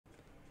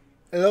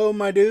Hello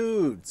my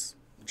dudes,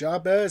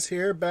 Jabez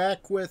here,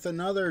 back with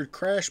another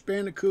Crash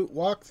Bandicoot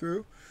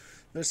walkthrough.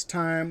 This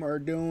time we're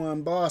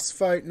doing boss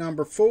fight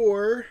number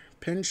 4,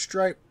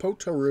 Pinstripe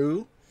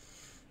Potoroo.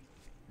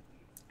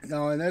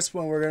 Now in this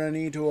one we're going to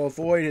need to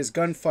avoid his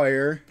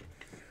gunfire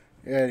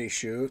that he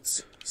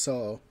shoots.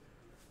 So,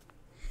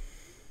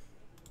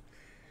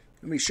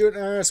 he'll be shooting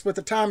at us with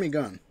a Tommy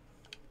gun.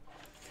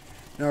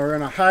 Now we're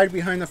going to hide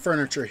behind the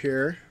furniture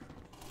here.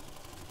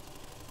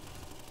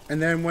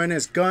 And then when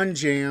his gun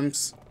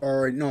jams,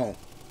 or no,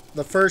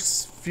 the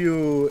first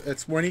few,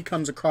 it's when he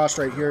comes across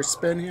right here,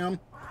 spin him.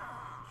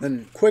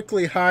 Then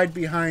quickly hide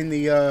behind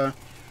the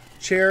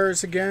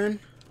chairs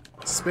again.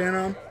 Spin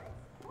him.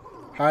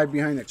 Hide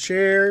behind the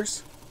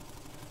chairs.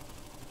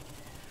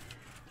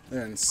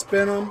 Then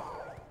spin him.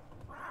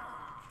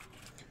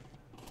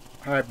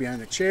 Hide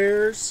behind the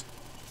chairs.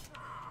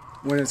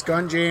 When his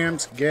gun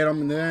jams, get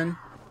him then.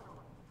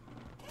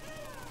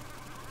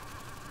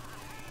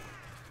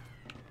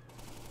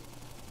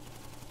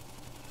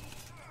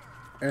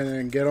 And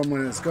then get him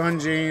when his gun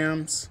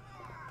jams.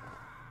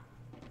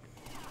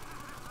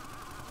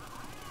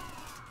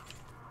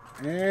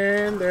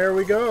 And there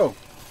we go.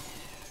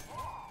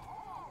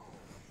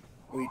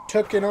 We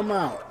took him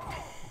out.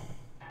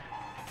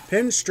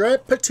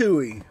 Pinstripe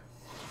Patooey.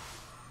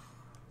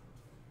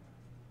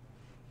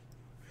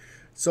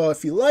 So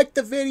if you liked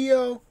the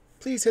video,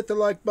 please hit the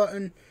like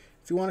button.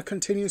 If you want to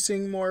continue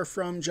seeing more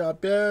from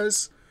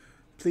Jabez,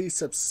 please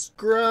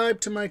subscribe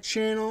to my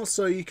channel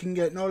so you can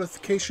get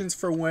notifications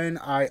for when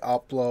I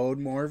upload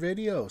more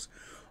videos.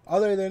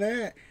 Other than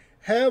that,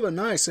 have a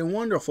nice and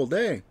wonderful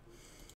day.